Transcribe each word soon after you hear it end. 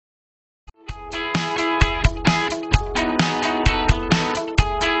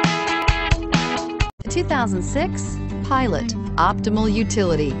2006 Pilot. Optimal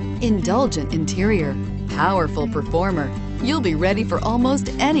utility, indulgent interior, powerful performer. You'll be ready for almost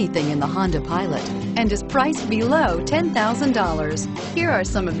anything in the Honda Pilot and is priced below $10,000. Here are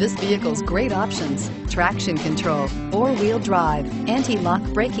some of this vehicle's great options: traction control, four-wheel drive, anti-lock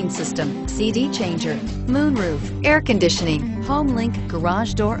braking system, CD changer, moonroof, air conditioning, HomeLink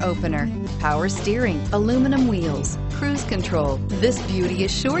garage door opener, power steering, aluminum wheels, cruise control. This beauty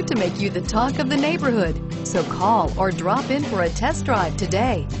is sure to make you the talk of the neighborhood. So call or drop in for a test drive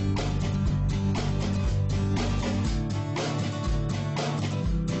today.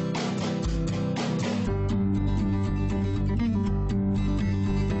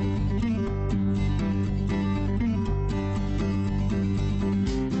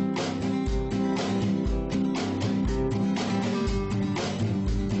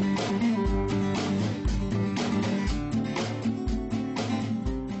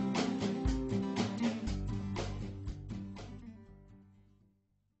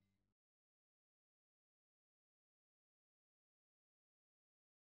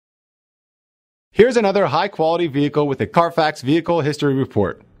 Here's another high-quality vehicle with a Carfax Vehicle History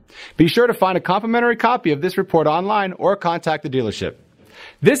Report. Be sure to find a complimentary copy of this report online or contact the dealership.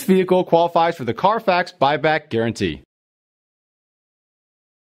 This vehicle qualifies for the Carfax Buyback Guarantee.